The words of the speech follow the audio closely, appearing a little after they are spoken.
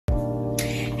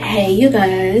Hey you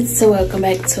guys, so welcome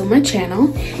back to my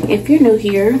channel. If you're new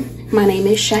here, my name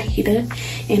is Shahida,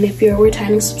 and if you're a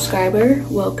returning subscriber,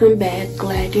 welcome back.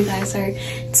 Glad you guys are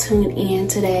tuned in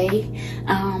today.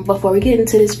 Before we get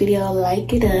into this video,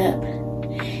 like it up,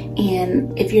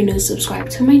 and if you're new, subscribe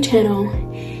to my channel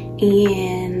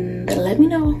and let me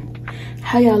know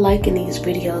how y'all liking these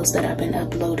videos that I've been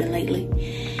uploading lately.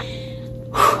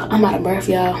 I'm out of breath,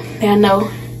 y'all. I know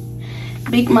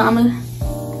Big Mama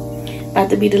about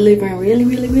to be delivering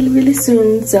really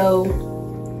soon, so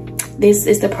this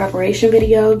is the preparation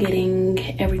video, getting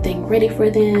everything ready for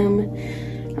them.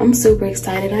 I'm super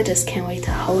excited. I just can't wait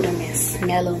to hold them and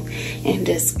smell them and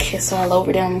just kiss all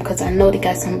over them, because I know they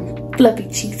got some fluffy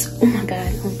cheeks. Oh my god,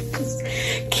 I just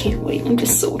can't wait. I'm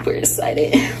just super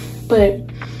excited. But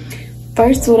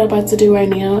first, what I'm about to do right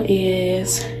now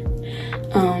is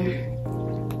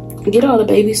get all the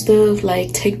baby stuff,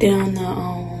 like take down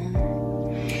the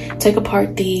take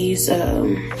apart these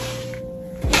I'm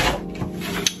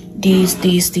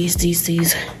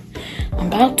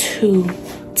about to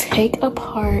take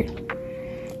apart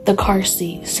the car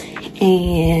seats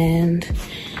and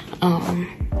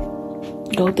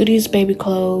go through these baby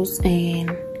clothes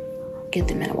and get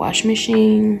them in a washing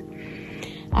machine.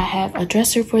 I have a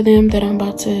dresser for them that I'm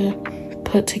about to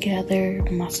put together.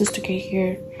 My sister get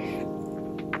here,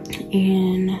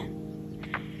 and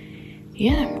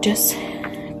yeah, just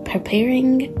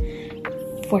preparing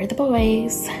for the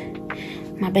boys.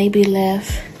 My baby left,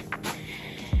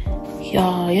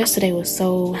 y'all. Yesterday was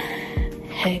so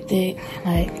hectic.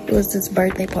 Like, it was this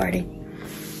birthday party.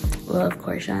 Well, of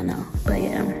course y'all know, but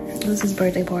yeah, it was his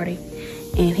birthday party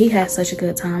and he had such a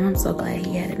good time. I'm so glad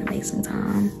he had an amazing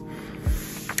time.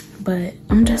 But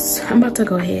I'm about to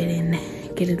go ahead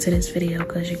and get into this video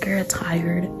because your girl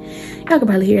tired. Y'all can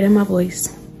probably hear it in my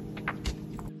voice.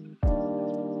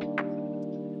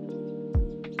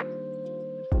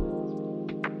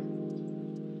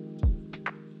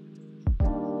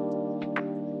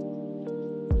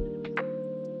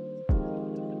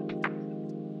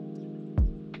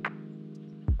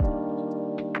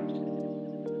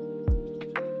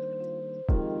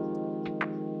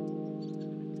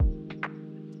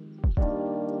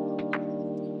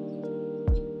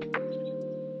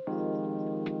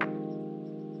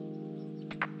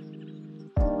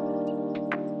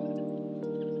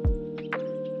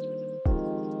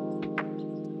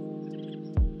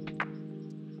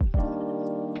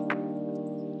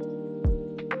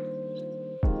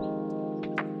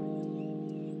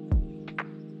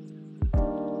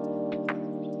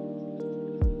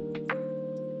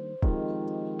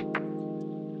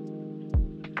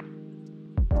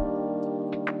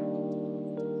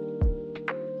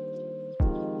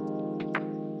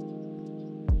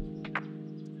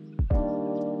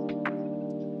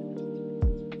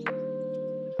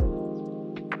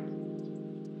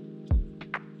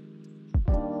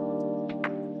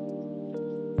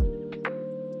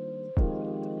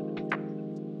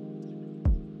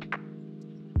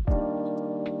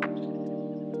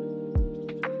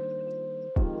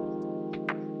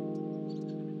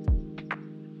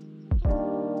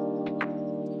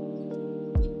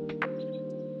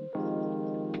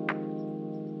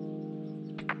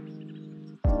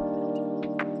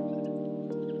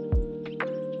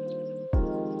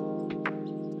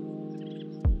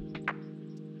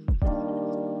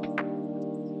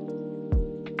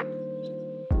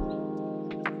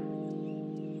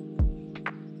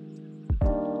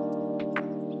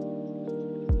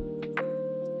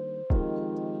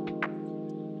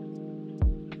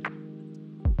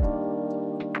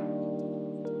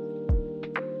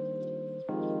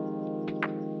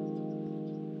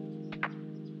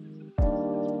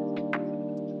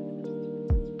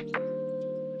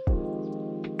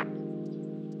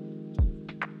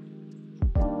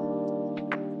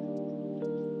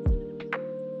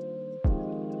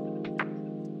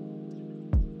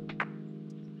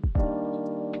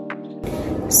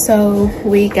 So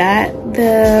we got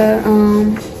the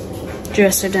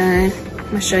dresser done. I'm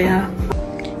gonna show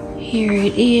y'all. Here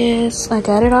it is. I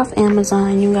got it off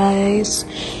Amazon, you guys.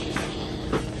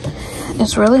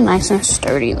 It's really nice and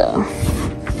sturdy though.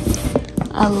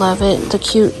 I love it.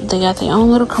 They got their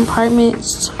own little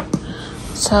compartments,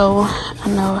 so I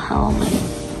know how I'm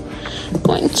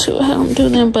going to do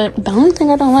them. But the only thing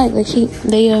I don't like,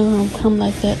 they come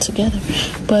like that together.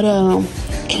 But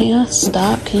can y'all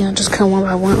stop? Can y'all just come one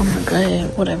by one? Oh my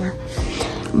god, whatever.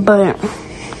 But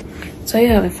so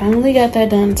yeah, we finally got that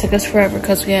done. It took us forever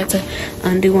because we had to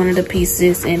undo one of the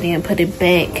pieces and then put it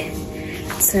back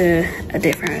to a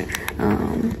different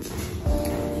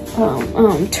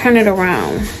turn it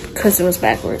around because it was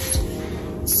backwards.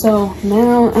 So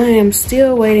now I am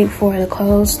still waiting for the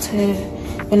clothes to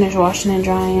finish washing and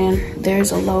drying.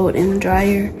 There's a load in the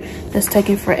dryer that's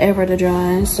taking forever to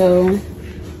dry, so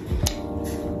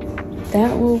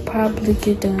that will probably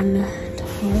get done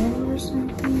tomorrow or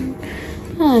something.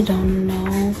 I don't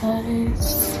know,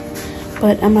 guys.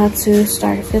 But I'm about to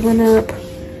start filling up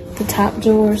the top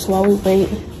drawers while we wait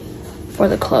for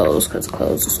the clothes, because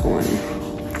clothes is going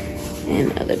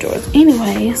in other drawers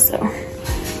anyway. So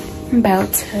I'm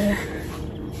about to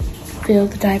fill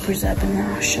the diapers up and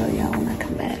I'll show y'all when I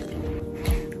come back.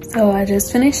 So I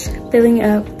just finished filling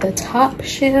up the top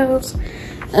shelves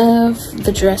of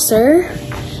the dresser,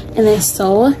 and it's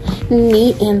so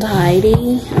neat and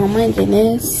tidy. Oh my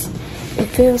goodness. It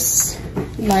feels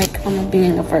like I'm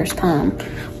being a first time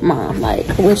mom, like,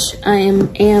 which I am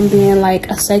being like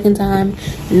a second time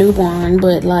newborn,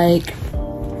 but like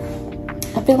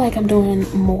I feel like I'm doing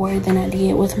more than I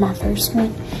did with my first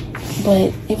one.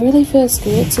 But it really feels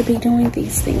good to be doing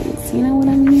these things, you know what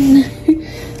I mean?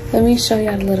 Let me show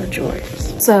y'all the little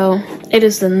drawers. So it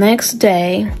is the next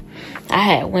day. I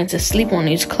had went to sleep on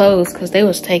these clothes because they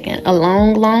was taking a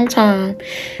long time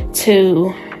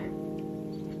to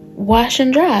wash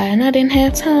and dry, and I didn't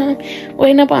have time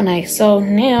waiting up all night. So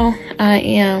now I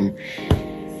am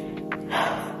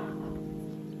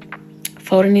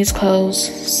folding these clothes,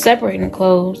 separating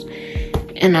clothes,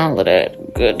 and all of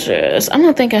that good jazz. I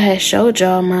don't think I had showed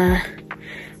y'all my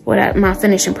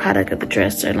finishing product of the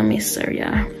dresser. Let me show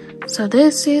y'all. So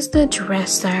this is the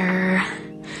dresser.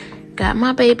 Got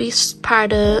my baby's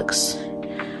products.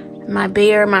 My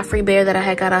free bear that I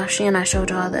had got off Shein, I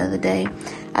showed y'all the other day.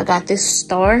 I got this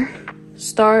star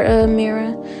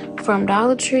mirror from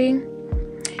Dollar Tree.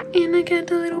 And I got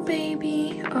the little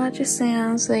baby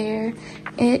ultrasounds there.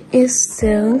 It is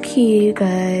so cute,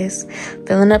 guys.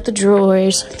 Filling up the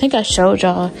drawers. I think I showed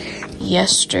y'all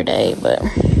yesterday, but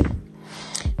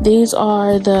these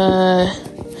are the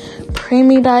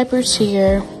preemie diapers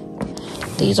here.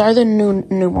 These are the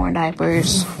newborn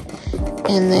diapers.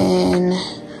 And then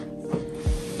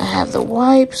I have the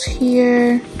wipes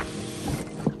here.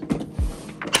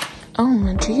 Oh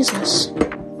my Jesus.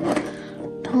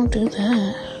 Don't do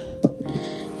that.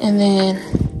 And then,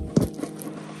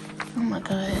 oh my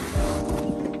God.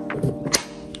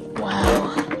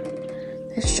 Wow.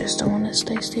 This just don't want to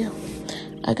stay still.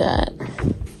 I got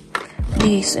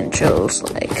these essentials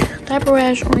like diaper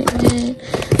rash ointment,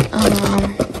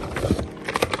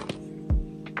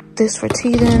 this for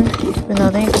teething, even though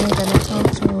they ain't gonna let me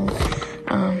talk to them.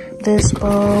 This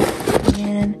bulb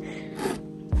and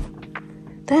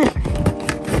that.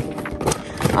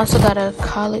 Also got a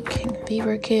colic and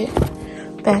fever kit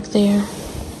back there.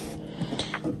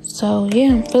 So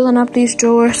yeah, I'm filling up these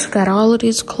drawers. Got all of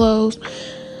these clothes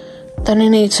that I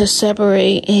need to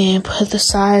separate and put the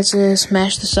sizes,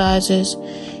 match the sizes,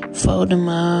 fold them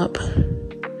up.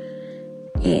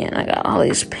 And I got all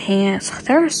these pants.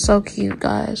 They're so cute,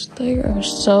 guys. They are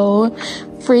so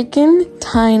freaking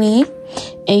tiny.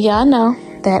 And y'all know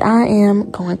that I am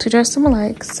going to dress them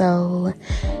alike. So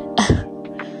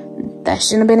that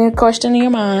shouldn't have been a question in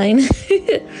your mind.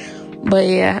 But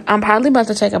yeah, I'm probably about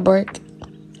to take a break.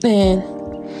 And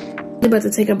I'm about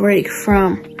to take a break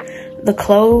from the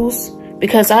clothes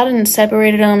because I didn't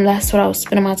separate them. That's what I was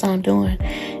spending my time doing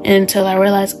until I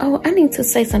realized, oh, I need to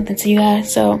say something to you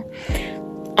guys. So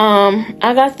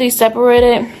I got these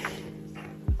separated,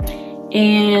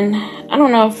 and I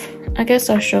don't know if, I guess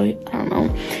I'll show you, I don't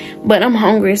know, but I'm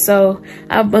hungry, so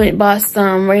I bought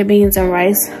some red beans and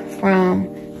rice from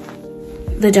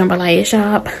the jambalaya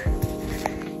shop,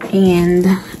 and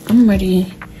I'm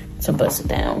ready to bust it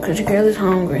down because your girl is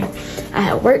hungry. I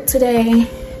had work today.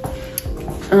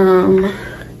 I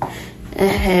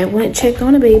had checked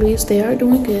on the babies. They are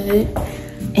doing good,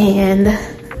 and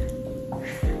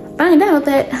find out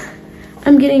that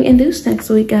I'm getting induced next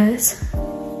week, guys.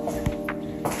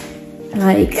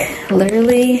 Like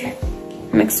literally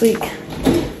next week.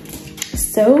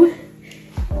 So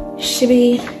should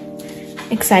be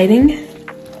exciting,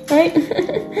 right?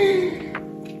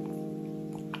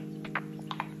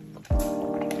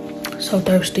 So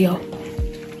thirsty, y'all.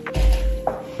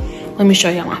 Let me show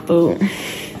y'all my food.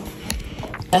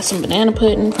 Got some banana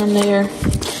pudding from there.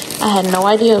 I had no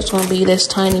idea it was gonna be this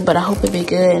tiny, but I hope it be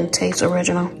good and tastes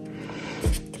original.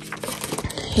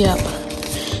 Yep,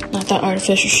 not that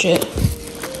artificial shit.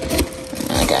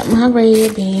 I got my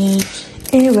red beans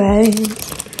and rice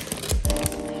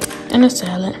and a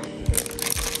salad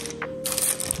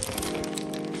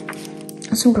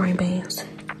and some green beans.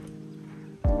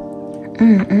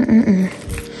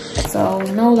 So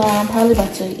no lie, I'm probably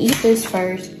about to eat this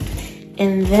first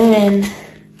and then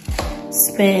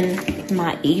spend been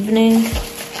my evening.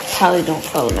 Probably don't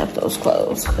fold up those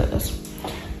clothes because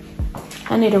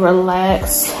I need to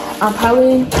relax.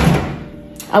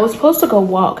 I was supposed to go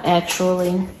walk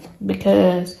actually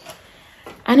because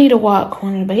I need to walk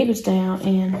when the baby's down,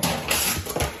 and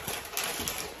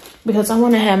because I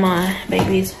want to have my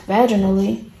babies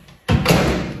vaginally.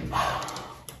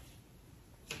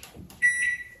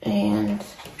 And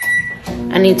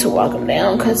I need to walk him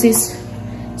down because he's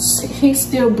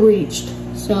still breached.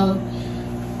 So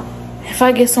if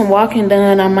I get some walking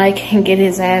done, I might can get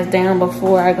his ass down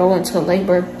before I go into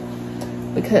labor,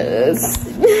 because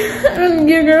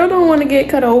your girl don't want to get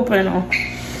cut open.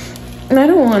 And I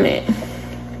don't want it.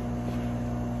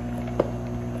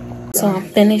 So I'm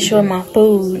finished with my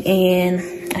food, and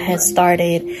I had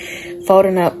started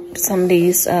folding up some of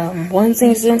these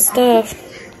onesies and stuff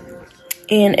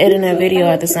and editing a video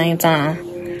at the same time.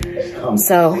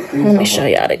 So let me show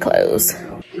y'all the clothes.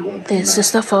 This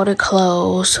is the folded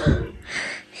clothes.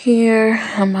 Here,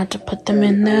 I'm about to put them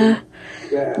in the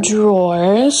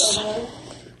drawers.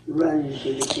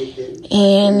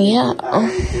 And yeah,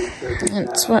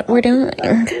 that's what we're doing.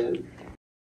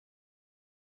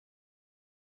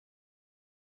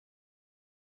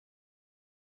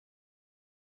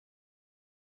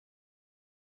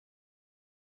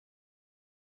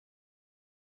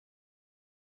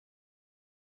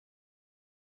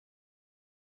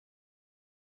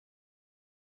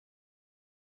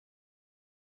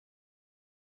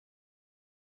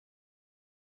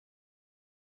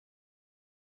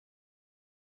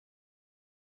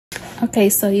 Okay,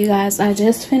 so you guys, I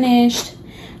just finished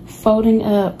folding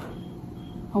up.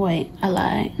 Oh wait, I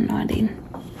lied. No, I didn't.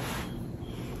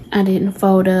 I didn't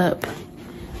fold up.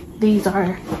 These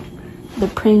are the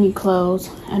preemie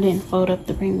clothes. I didn't fold up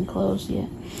the preemie clothes yet,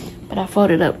 but I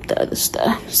folded up the other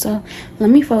stuff. So let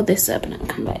me fold this up and I'll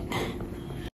come back.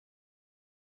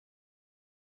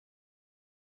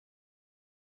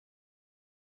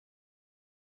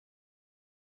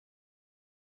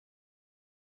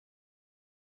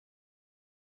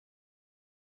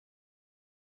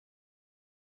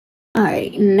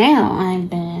 Alright, now I'm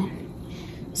done.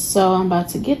 So I'm about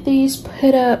to get these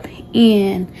put up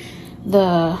in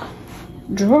the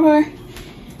drawer,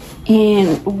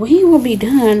 and we will be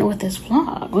done with this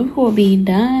vlog. We will be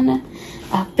done,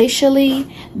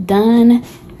 officially done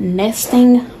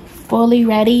nesting, fully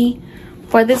ready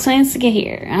for the twins to get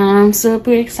here. I'm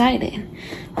super excited.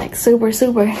 Like super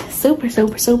excited.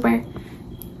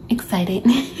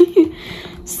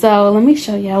 So let me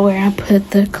show y'all where I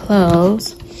put the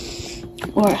clothes,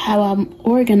 or how I'm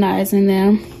organizing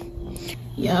them.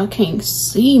 Y'all can't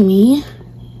see me.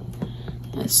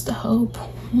 That's the whole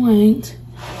point.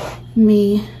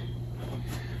 Me,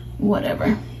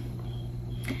 whatever.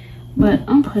 But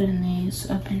I'm putting these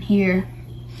up in here.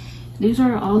 These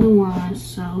are all the ones,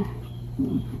 so I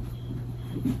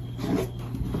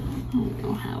don't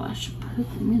know how I should put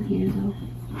them in here though.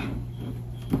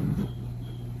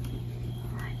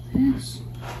 Like this.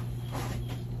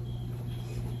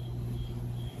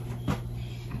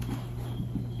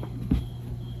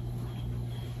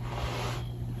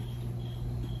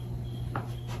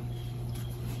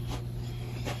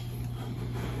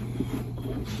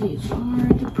 These are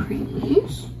the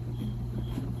preemies.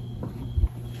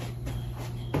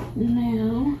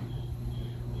 Now,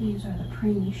 these are the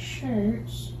preemie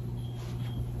shirts.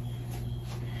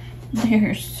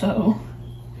 They're so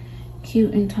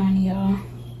cute and tiny, y'all.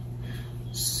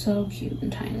 So cute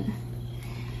and tiny.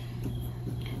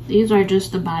 These are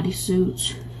just the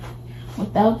bodysuits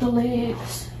without the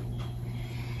legs.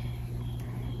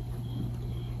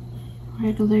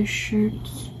 Regular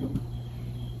shirts.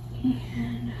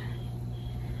 And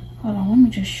hold on, let me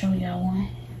just show y'all one.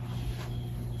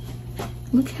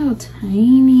 Look how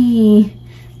tiny.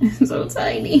 It's so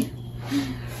tiny.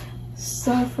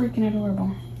 So freaking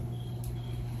adorable.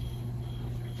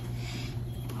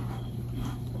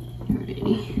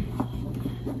 Alrighty.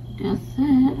 Got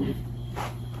that.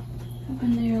 Up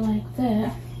in there like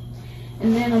that.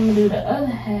 And then I'm gonna do the other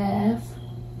half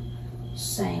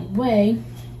same way.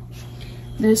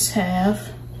 This half.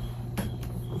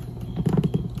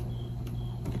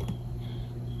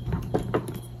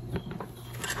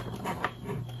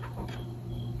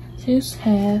 This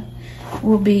half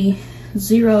will be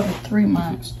 0 to 3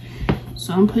 months.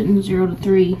 So I'm putting 0 to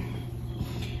 3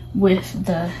 with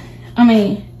the,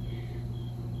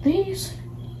 these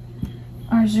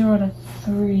are 0 to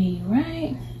 3,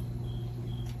 right?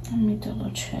 Let me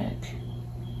double check.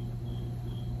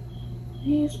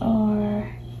 These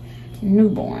are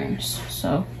newborns.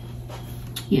 So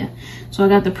yeah, so I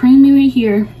got the preemie right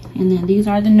here, and then these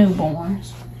are the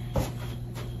newborns.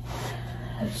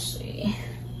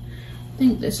 I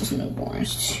think this is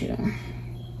newborns too.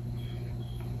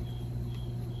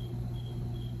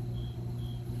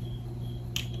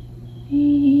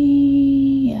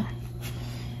 Yeah,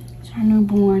 these are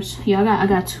newborns. Yeah, I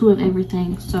got 2 of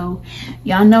everything. So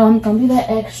y'all know I'm gonna be that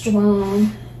extra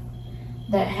mom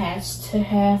that has to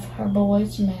have her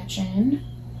boys matching.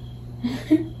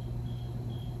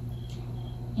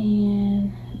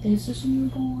 And this is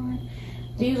newborn.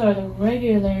 These are the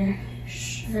regular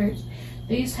shirts.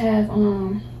 These have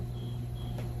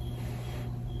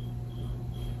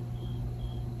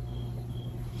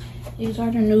these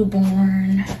are the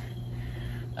newborn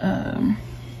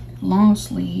long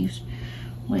sleeves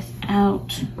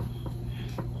without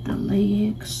the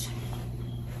legs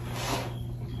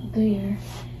there.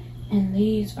 And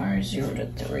these are 0 to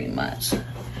 3 months,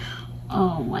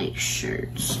 all white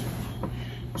shirts.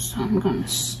 So I'm gonna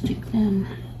stick them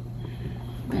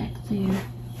back there.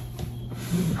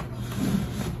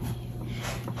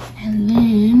 And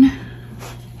then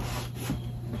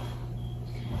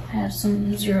have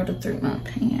some 0 to 3 month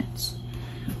pants.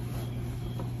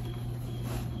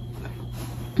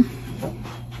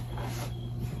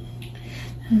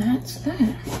 And that's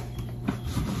that.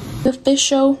 The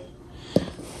official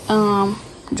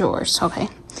drawers. Okay,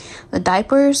 the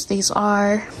diapers, these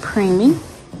are preemie.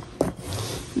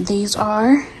 These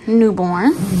are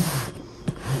newborn.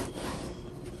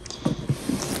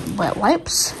 Wet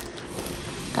wipes,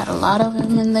 got a lot of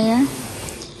them in there.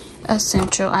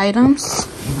 Essential items.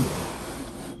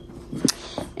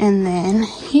 And then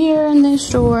here in this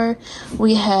drawer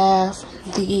we have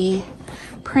the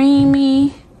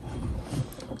preemie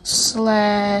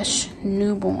 /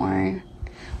 newborn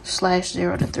 /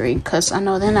 0 to 3, because I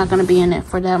know they're not going to be in it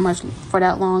for that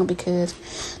long, because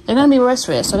they're going to be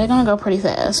breastfed, so they're going to go pretty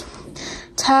fast.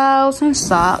 Towels and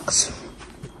socks.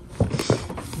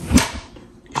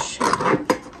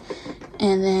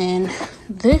 And then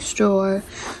this drawer,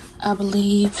 I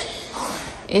believe,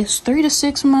 is 3 to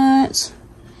 6 months.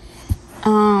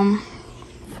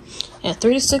 Yeah,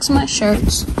 3 to 6 month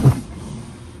shirts.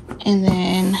 And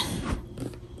then,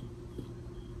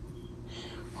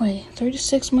 wait, 3 to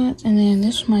 6 months, and then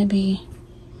this might be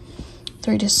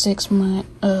 3 to 6 month.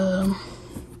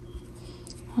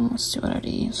 Let's see, what are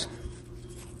these?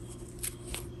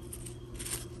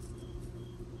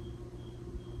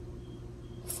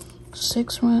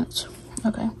 Six months.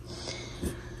 Okay.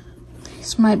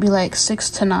 This might be like 6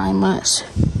 to 9 months.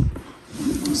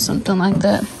 Something like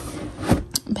that.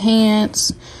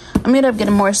 Pants. I ended up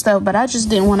getting more stuff, but I just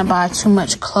didn't want to buy too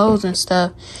much clothes and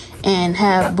stuff and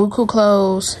have buku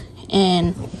clothes,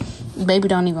 and baby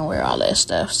don't even wear all that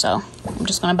stuff. So I'm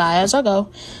just gonna buy as I go.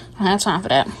 I don't have time for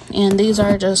that. And these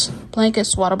are just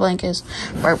blankets, water blankets,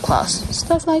 burp cloths,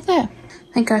 stuff like that.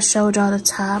 I think I showed y'all the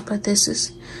top, but this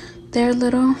is their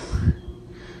little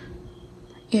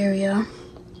area.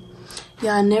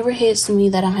 Y'all, never hits me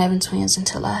that I'm having twins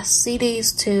until I see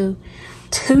these two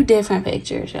different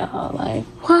pictures, y'all. Like,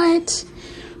 what?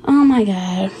 Oh my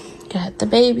god. Got the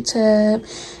baby tub,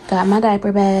 got my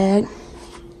diaper bag.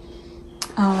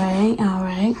 All right.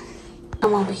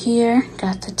 I'm over here,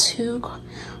 got the 2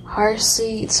 car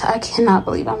seats. I cannot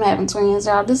believe I'm having twins,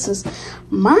 y'all. This is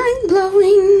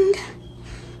mind-blowing.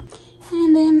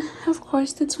 And then, of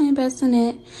course, the twin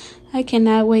bassinet. I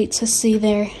cannot wait to see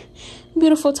their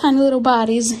beautiful tiny little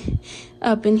bodies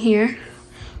up in here,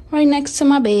 right next to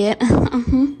my bed.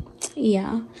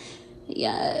 Yeah.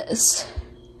 Yes.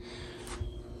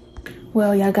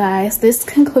 Well, y'all guys, this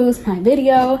concludes my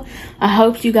video. I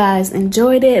hope you guys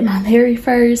enjoyed it. My very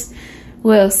first,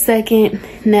 well, second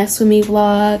Nest With Me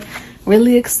vlog.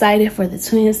 Really excited for the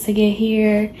twins to get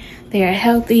here. They are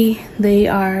healthy. They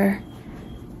are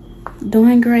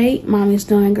doing great. Mommy's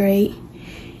doing great.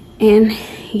 And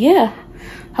yeah,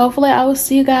 hopefully I will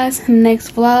see you guys in the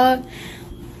next vlog.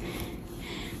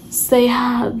 Say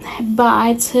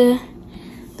bye to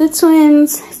the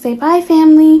twins. Say bye,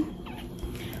 family.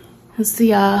 I'll see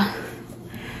y'all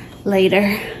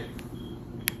later.